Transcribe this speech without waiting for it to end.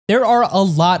There are a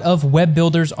lot of web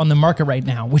builders on the market right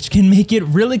now, which can make it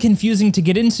really confusing to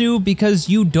get into because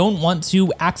you don't want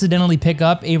to accidentally pick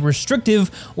up a restrictive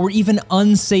or even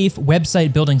unsafe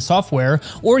website building software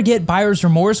or get buyer's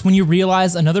remorse when you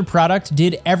realize another product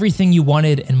did everything you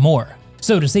wanted and more.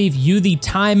 So to save you the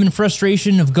time and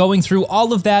frustration of going through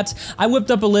all of that, I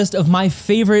whipped up a list of my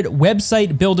favorite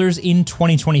website builders in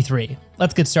 2023.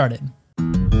 Let's get started.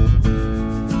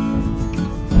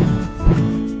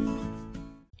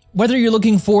 Whether you're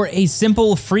looking for a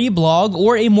simple free blog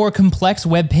or a more complex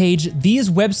web page, these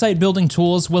website building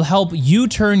tools will help you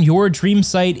turn your dream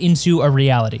site into a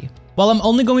reality. While I'm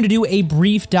only going to do a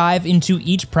brief dive into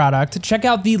each product, check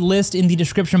out the list in the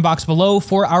description box below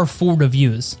for our full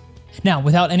reviews. Now,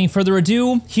 without any further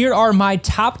ado, here are my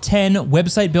top 10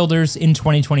 website builders in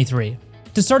 2023.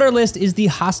 To start our list is the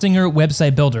Hostinger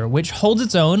Website Builder, which holds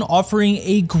its own, offering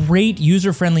a great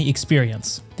user-friendly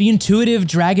experience. The intuitive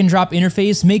drag and drop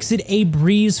interface makes it a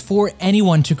breeze for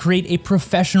anyone to create a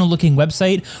professional-looking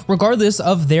website, regardless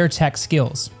of their tech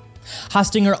skills.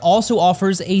 Hostinger also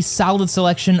offers a solid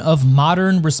selection of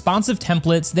modern, responsive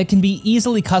templates that can be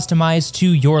easily customized to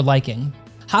your liking.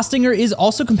 Hostinger is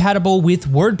also compatible with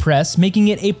WordPress, making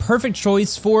it a perfect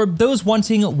choice for those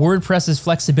wanting WordPress's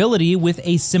flexibility with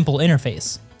a simple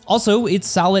interface. Also, its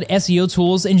solid SEO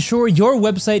tools ensure your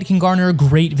website can garner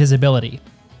great visibility.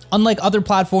 Unlike other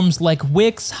platforms like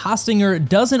Wix, Hostinger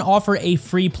doesn't offer a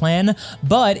free plan,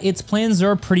 but its plans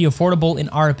are pretty affordable in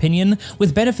our opinion,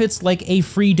 with benefits like a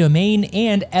free domain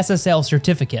and SSL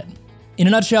certificate. In a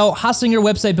nutshell, Hostinger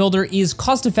Website Builder is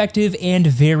cost-effective and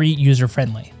very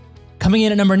user-friendly. Coming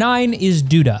in at number 9 is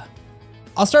Duda.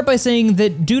 I'll start by saying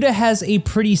that Duda has a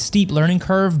pretty steep learning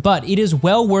curve, but it is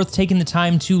well worth taking the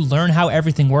time to learn how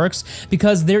everything works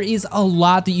because there is a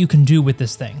lot that you can do with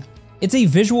this thing. It's a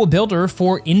visual builder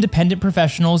for independent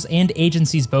professionals and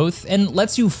agencies both, and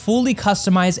lets you fully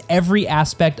customize every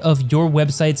aspect of your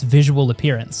website's visual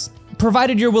appearance,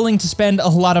 provided you're willing to spend a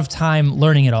lot of time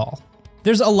learning it all.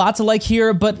 There's a lot to like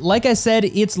here, but like I said,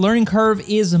 its learning curve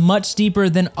is much steeper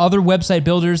than other website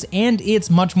builders and it's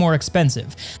much more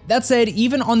expensive. That said,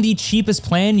 even on the cheapest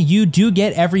plan, you do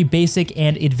get every basic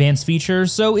and advanced feature,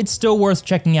 so it's still worth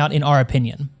checking out in our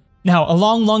opinion. Now, a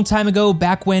long time ago,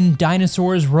 back when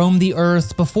dinosaurs roamed the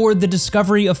earth, before the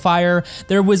discovery of fire,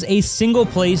 there was a single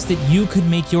place that you could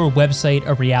make your website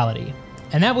a reality,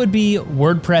 and that would be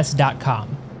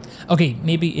WordPress.com. Okay,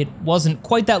 maybe it wasn't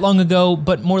quite that long ago,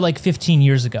 but more like 15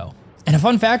 years ago. And a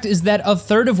fun fact is that a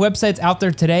third of websites out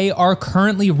there today are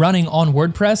currently running on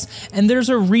WordPress, and there's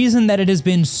a reason that it has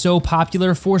been so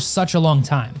popular for such a long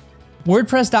time.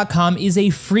 WordPress.com is a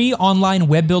free online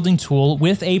web building tool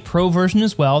with a pro version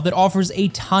as well that offers a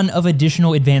ton of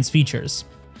additional advanced features.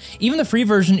 Even the free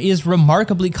version is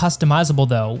remarkably customizable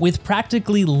though, with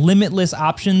practically limitless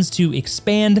options to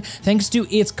expand thanks to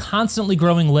its constantly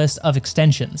growing list of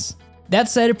extensions. That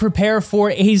said, prepare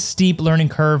for a steep learning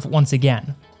curve once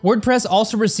again. WordPress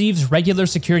also receives regular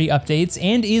security updates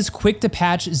and is quick to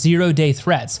patch zero-day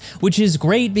threats, which is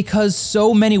great because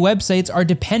so many websites are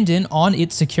dependent on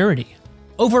its security.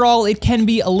 Overall, it can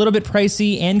be a little bit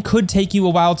pricey and could take you a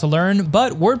while to learn,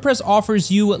 but WordPress offers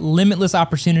you limitless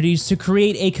opportunities to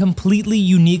create a completely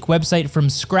unique website from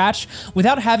scratch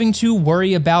without having to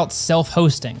worry about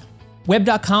self-hosting.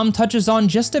 Web.com touches on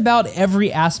just about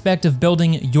every aspect of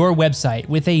building your website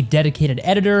with a dedicated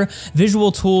editor,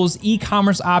 visual tools,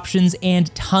 e-commerce options,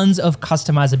 and tons of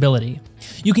customizability.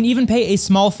 You can even pay a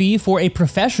small fee for a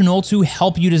professional to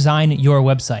help you design your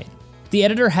website. The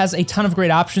editor has a ton of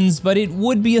great options, but it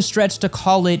would be a stretch to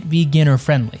call it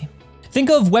beginner-friendly.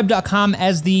 Think of Web.com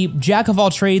as the jack of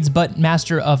all trades but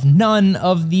master of none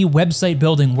of the website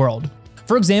building world.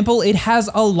 For example, it has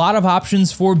a lot of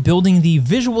options for building the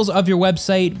visuals of your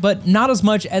website, but not as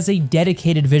much as a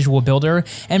dedicated visual builder,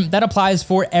 and that applies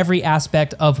for every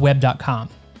aspect of Web.com.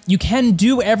 You can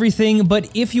do everything, but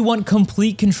if you want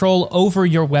complete control over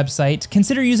your website,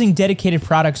 consider using dedicated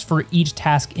products for each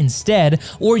task instead,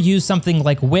 or use something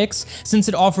like Wix since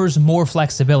it offers more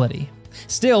flexibility.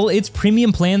 Still, its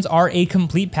premium plans are a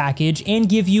complete package and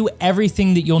give you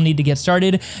everything that you'll need to get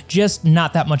started, just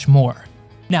not that much more.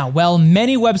 Now, while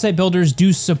many website builders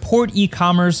do support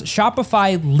e-commerce,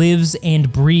 Shopify lives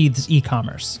and breathes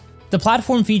e-commerce. The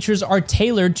platform features are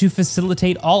tailored to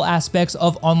facilitate all aspects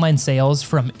of online sales,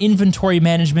 from inventory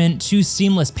management to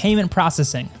seamless payment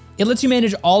processing. It lets you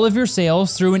manage all of your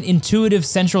sales through an intuitive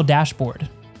central dashboard.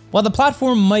 While the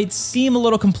platform might seem a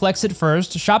little complex at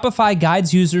first, Shopify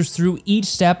guides users through each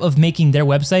step of making their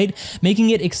website, making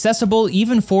it accessible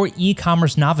even for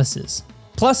e-commerce novices.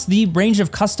 Plus, the range of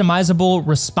customizable,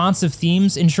 responsive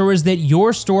themes ensures that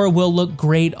your store will look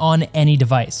great on any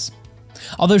device.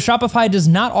 Although Shopify does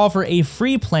not offer a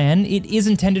free plan, it is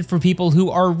intended for people who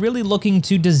are really looking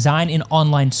to design an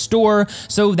online store,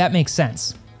 so that makes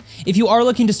sense. If you are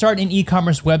looking to start an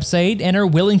e-commerce website and are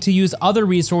willing to use other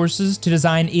resources to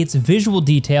design its visual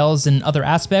details and other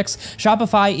aspects,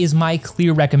 Shopify is my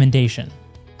clear recommendation.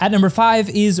 At number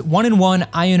 5 is 1-in-1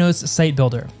 IONOS Site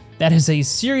Builder. That is a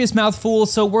serious mouthful,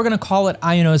 so we're gonna call it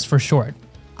IONOS for short.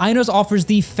 IONOS offers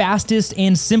the fastest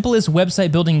and simplest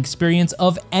website building experience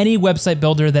of any website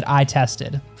builder that I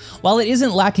tested. While it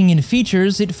isn't lacking in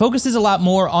features, it focuses a lot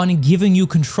more on giving you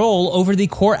control over the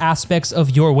core aspects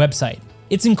of your website.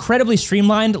 It's incredibly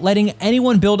streamlined, letting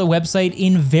anyone build a website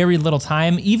in very little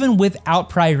time, even without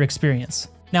prior experience.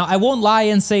 Now, I won't lie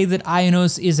and say that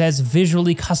IONOS is as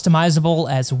visually customizable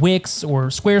as Wix or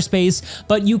Squarespace,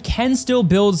 but you can still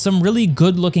build some really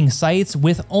good-looking sites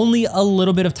with only a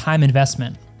little bit of time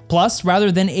investment. Plus,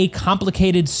 rather than a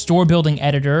complicated store building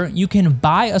editor, you can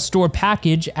buy a store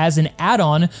package as an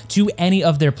add-on to any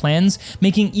of their plans,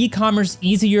 making e-commerce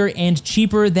easier and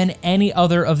cheaper than any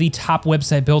other of the top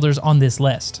website builders on this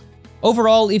list.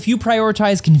 Overall, if you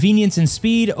prioritize convenience and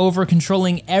speed over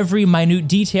controlling every minute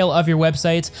detail of your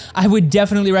website, I would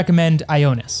definitely recommend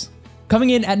IONOS.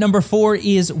 Coming in at number 4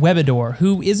 is Webador,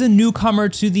 who is a newcomer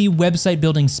to the website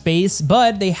building space,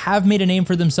 but they have made a name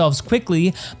for themselves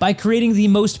quickly by creating the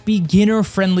most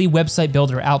beginner-friendly website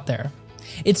builder out there.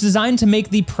 It's designed to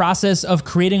make the process of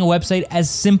creating a website as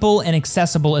simple and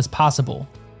accessible as possible.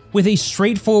 With a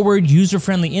straightforward,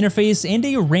 user-friendly interface and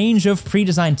a range of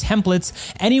pre-designed templates,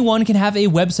 anyone can have a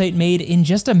website made in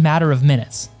just a matter of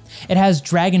minutes. It has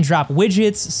drag and drop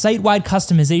widgets, site-wide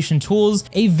customization tools,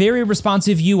 a very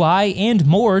responsive UI, and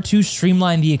more to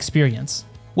streamline the experience.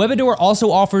 Webador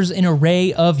also offers an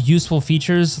array of useful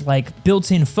features like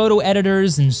built-in photo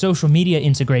editors and social media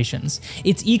integrations.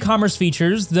 Its e-commerce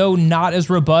features, though not as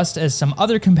robust as some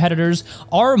other competitors,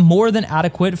 are more than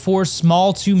adequate for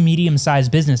small to medium-sized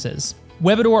businesses.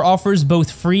 Webador offers both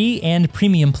free and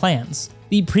premium plans.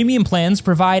 The premium plans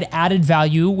provide added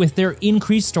value with their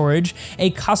increased storage, a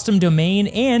custom domain,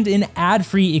 and an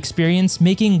ad-free experience,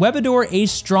 making Webador a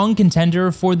strong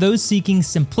contender for those seeking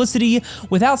simplicity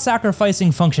without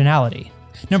sacrificing functionality.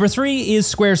 Number 3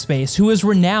 is Squarespace, who is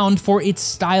renowned for its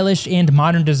stylish and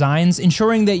modern designs,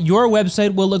 ensuring that your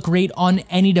website will look great on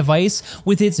any device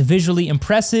with its visually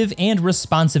impressive and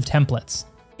responsive templates.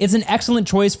 It's an excellent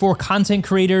choice for content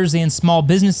creators and small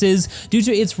businesses due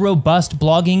to its robust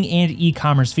blogging and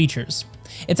e-commerce features.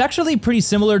 It's actually pretty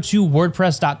similar to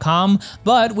WordPress.com,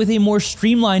 but with a more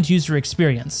streamlined user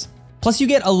experience. Plus, you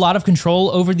get a lot of control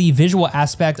over the visual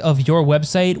aspect of your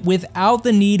website without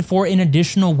the need for an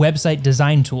additional website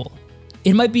design tool.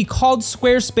 It might be called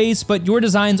Squarespace, but your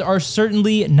designs are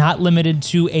certainly not limited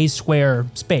to a square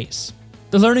space.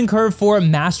 The learning curve for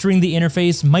mastering the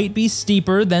interface might be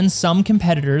steeper than some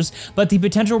competitors, but the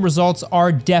potential results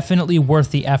are definitely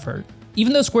worth the effort.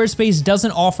 Even though Squarespace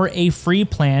doesn't offer a free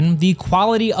plan, the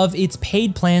quality of its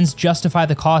paid plans justify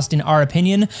the cost in our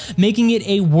opinion, making it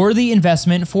a worthy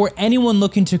investment for anyone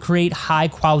looking to create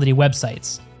high-quality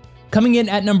websites. Coming in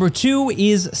at number 2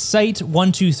 is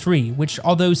Site123, which,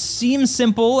 although seems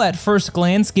simple at first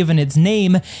glance given its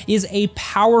name, is a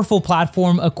powerful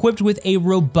platform equipped with a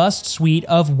robust suite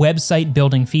of website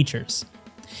building features.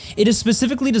 It is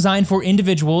specifically designed for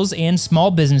individuals and small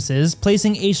businesses,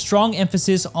 placing a strong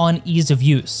emphasis on ease of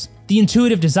use. The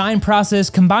intuitive design process,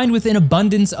 combined with an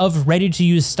abundance of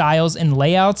ready-to-use styles and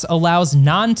layouts, allows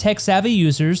non-tech-savvy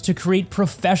users to create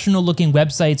professional-looking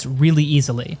websites really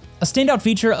easily. A standout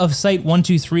feature of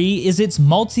Site123 is its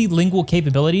multilingual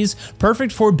capabilities,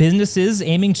 perfect for businesses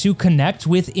aiming to connect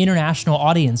with international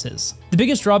audiences. The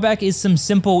biggest drawback is some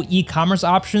simple e-commerce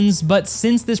options, but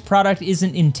since this product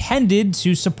isn't intended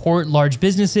to support large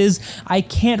businesses, I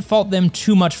can't fault them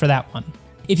too much for that one.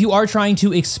 If you are trying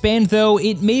to expand though,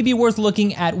 it may be worth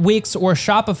looking at Wix or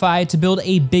Shopify to build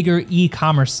a bigger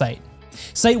e-commerce site.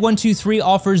 Site123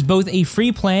 offers both a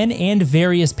free plan and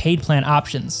various paid plan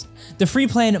options. The free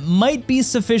plan might be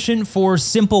sufficient for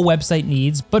simple website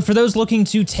needs, but for those looking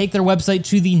to take their website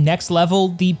to the next level,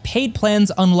 the paid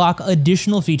plans unlock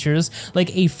additional features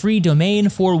like a free domain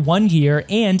for 1 year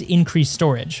and increased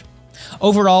storage.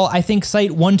 Overall, I think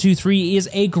Site123 is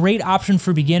a great option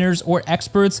for beginners or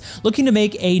experts looking to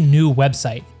make a new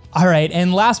website. Alright,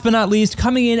 and last but not least,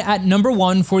 coming in at number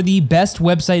 1 for the best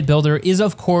website builder is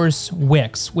of course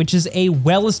Wix, which is a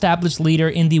well-established leader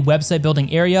in the website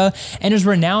building area and is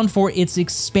renowned for its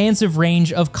expansive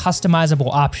range of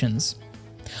customizable options.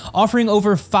 Offering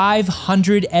over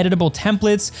 500 editable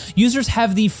templates, users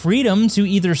have the freedom to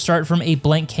either start from a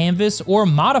blank canvas or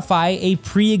modify a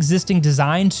pre-existing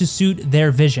design to suit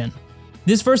their vision.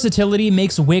 This versatility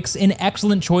makes Wix an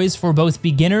excellent choice for both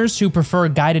beginners who prefer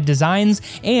guided designs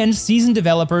and seasoned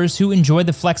developers who enjoy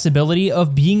the flexibility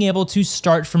of being able to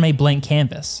start from a blank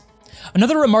canvas.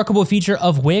 Another remarkable feature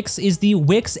of Wix is the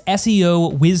Wix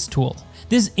SEO Wiz tool.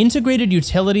 This integrated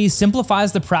utility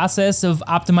simplifies the process of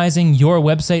optimizing your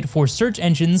website for search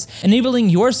engines, enabling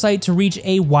your site to reach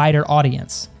a wider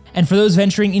audience. And for those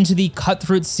venturing into the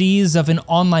cutthroat seas of an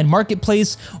online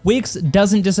marketplace, Wix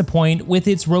doesn't disappoint with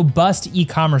its robust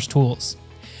e-commerce tools.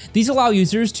 These allow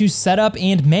users to set up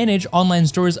and manage online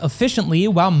stores efficiently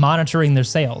while monitoring their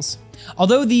sales.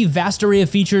 Although the vast array of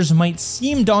features might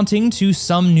seem daunting to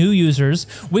some new users,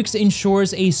 Wix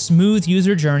ensures a smooth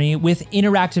user journey with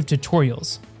interactive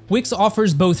tutorials. Wix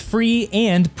offers both free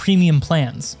and premium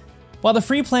plans. While the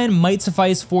free plan might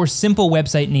suffice for simple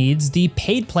website needs, the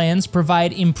paid plans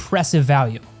provide impressive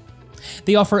value.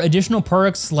 They offer additional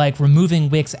perks like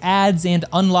removing Wix ads and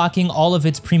unlocking all of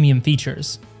its premium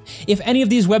features. If any of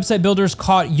these website builders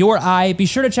caught your eye, be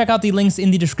sure to check out the links in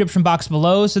the description box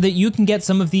below so that you can get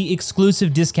some of the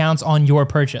exclusive discounts on your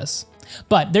purchase.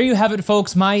 But there you have it,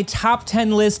 folks, my top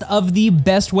 10 list of the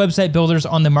best website builders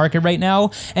on the market right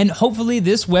now, and hopefully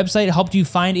this website helped you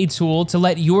find a tool to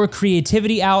let your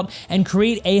creativity out and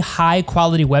create a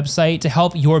high-quality website to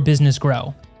help your business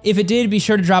grow. If it did, be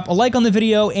sure to drop a like on the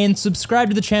video and subscribe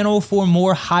to the channel for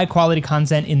more high-quality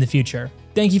content in the future.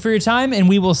 Thank you for your time, and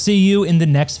we will see you in the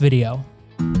next video.